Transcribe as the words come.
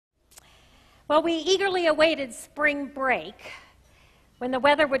Well, we eagerly awaited spring break when the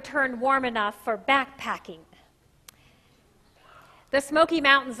weather would turn warm enough for backpacking. The Smoky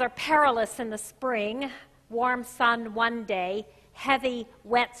Mountains are perilous in the spring, warm sun one day, heavy,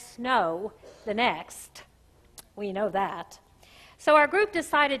 wet snow the next. We know that. So our group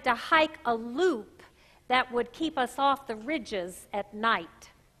decided to hike a loop that would keep us off the ridges at night.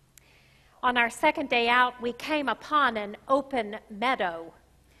 On our second day out, we came upon an open meadow.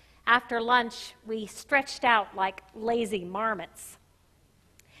 After lunch, we stretched out like lazy marmots.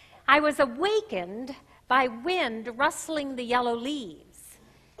 I was awakened by wind rustling the yellow leaves.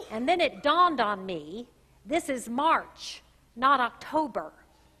 And then it dawned on me, this is March, not October.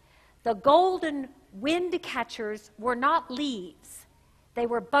 The golden wind catchers were not leaves, they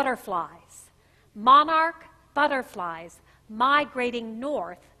were butterflies, monarch butterflies migrating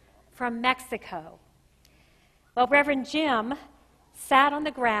north from Mexico. Well, Reverend Jim sat on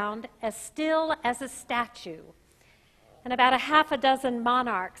the ground as still as a statue, and about a half a dozen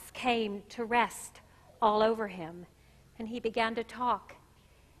monarchs came to rest all over him, and he began to talk.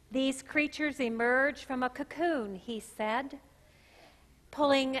 These creatures emerge from a cocoon, he said,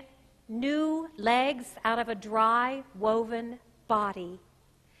 pulling new legs out of a dry, woven body.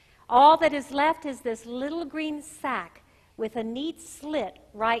 All that is left is this little green sack with a neat slit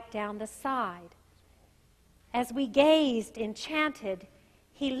right down the side. As we gazed, enchanted,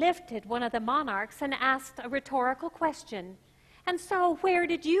 he lifted one of the monarchs and asked a rhetorical question. And so, where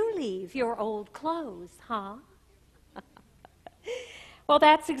did you leave your old clothes, huh? Well,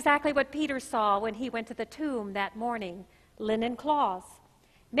 that's exactly what Peter saw when he went to the tomb that morning, linen cloths.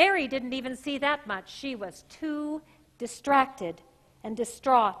 Mary didn't even see that much. She was too distracted and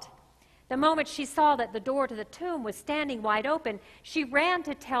distraught. The moment she saw that the door to the tomb was standing wide open, she ran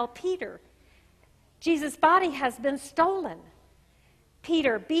to tell Peter, Jesus' body has been stolen.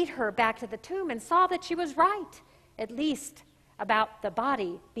 Peter beat her back to the tomb and saw that she was right, at least about the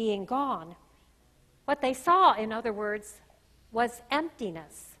body being gone. What they saw, in other words, was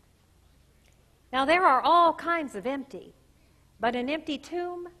emptiness. Now, there are all kinds of empty, but an empty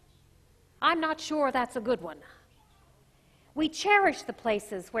tomb, I'm not sure that's a good one. We cherish the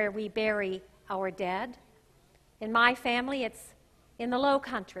places where we bury our dead. In my family, it's in the Low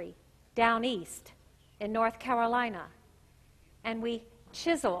Country, down east, in North Carolina. And we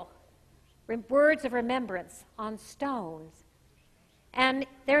chisel words of remembrance on stones. And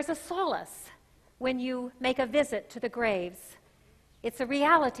there's a solace when you make a visit to the graves. It's a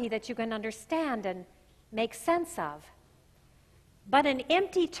reality that you can understand and make sense of. But an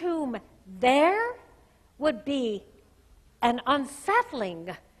empty tomb there would be an unsettling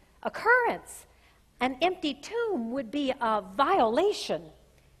occurrence. An empty tomb would be a violation.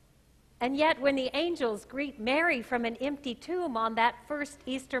 And yet when the angels greet Mary from an empty tomb on that first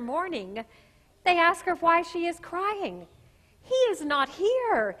Easter morning, they ask her why she is crying. He is not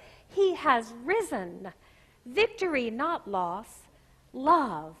here. He has risen. Victory, not loss.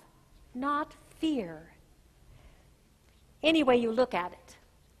 Love, not fear. Any way you look at it,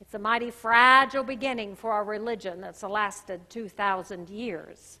 it's a mighty fragile beginning for a religion that's lasted 2,000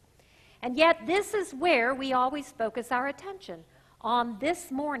 years. And yet this is where we always focus our attention, on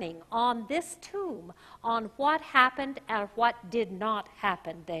this morning, on this tomb, on what happened and what did not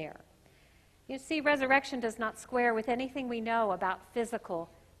happen there. You see, resurrection does not square with anything we know about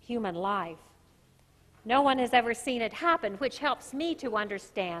physical human life. No one has ever seen it happen, which helps me to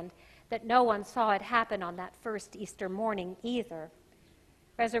understand that no one saw it happen on that first Easter morning either.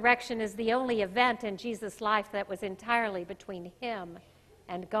 Resurrection is the only event in Jesus' life that was entirely between him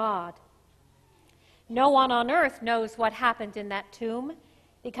and God. No one on earth knows what happened in that tomb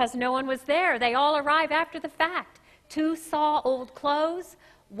because no one was there. They all arrive after the fact. 2 saw old clothes,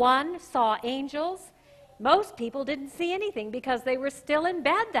 1 saw angels. Most people didn't see anything because they were still in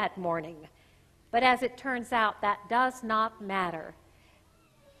bed that morning. But as it turns out, that does not matter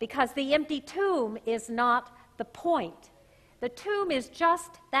because the empty tomb is not the point. The tomb is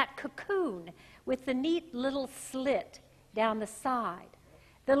just that cocoon with the neat little slit down the side.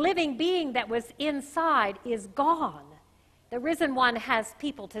 The living being that was inside is gone. The risen one has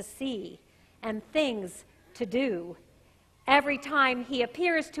people to see and things to do. Every time he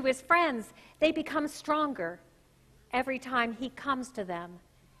appears to his friends, they become stronger. Every time he comes to them,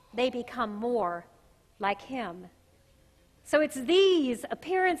 they become more like him. So it's these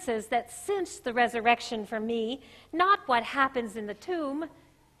appearances that cinch the resurrection for me, not what happens in the tomb.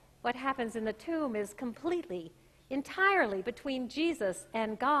 What happens in the tomb is completely, entirely between Jesus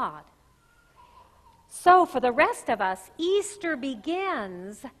and God. So for the rest of us, Easter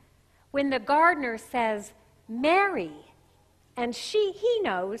begins when the gardener says, Mary, and she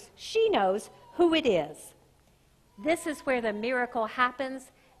knows who it is. This is where the miracle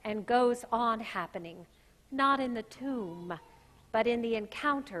happens and goes on happening, not in the tomb, but in the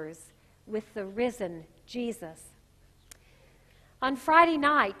encounters with the risen Jesus. On Friday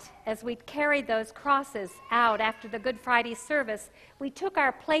night, as we carried those crosses out after the Good Friday service, we took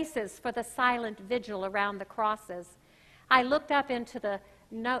our places for the silent vigil around the crosses. I looked up into the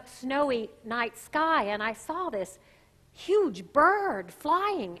snowy night sky, and I saw this huge bird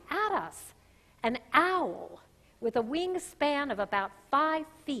flying at us, an owl with a wingspan of about 5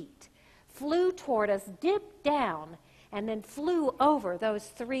 feet, flew toward us, dipped down, and then flew over those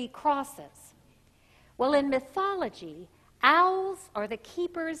 3 crosses. Well, in mythology, owls are the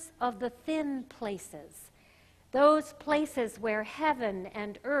keepers of the thin places, those places where heaven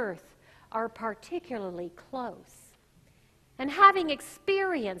and earth are particularly close. And having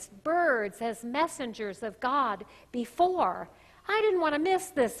experienced birds as messengers of God before, I didn't want to miss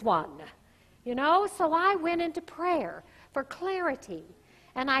this one, so I went into prayer for clarity.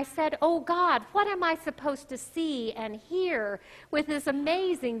 And I said, oh God, what am I supposed to see and hear with this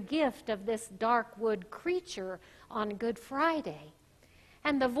amazing gift of this dark wood creature on Good Friday?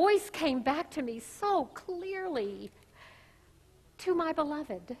 And the voice came back to me so clearly, to my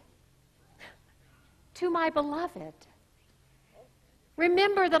beloved, to my beloved.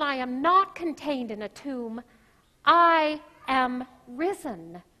 Remember that I am not contained in a tomb. I am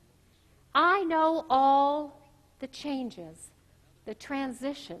risen. I know all the changes, the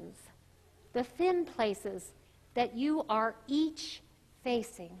transitions, the thin places that you are each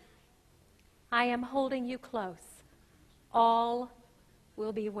facing. I am holding you close. All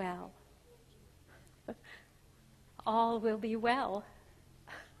will be well. All will be well.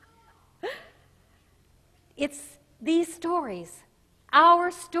 It's these stories.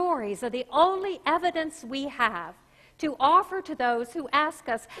 Our stories are the only evidence we have to offer to those who ask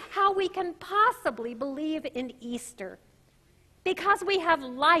us how we can possibly believe in Easter. Because we have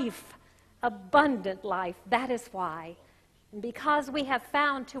life, abundant life, that is why. And because we have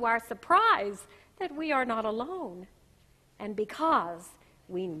found to our surprise that we are not alone. And because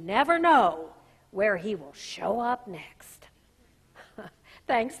we never know where he will show up next.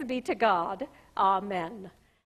 Thanks be to God. Amen.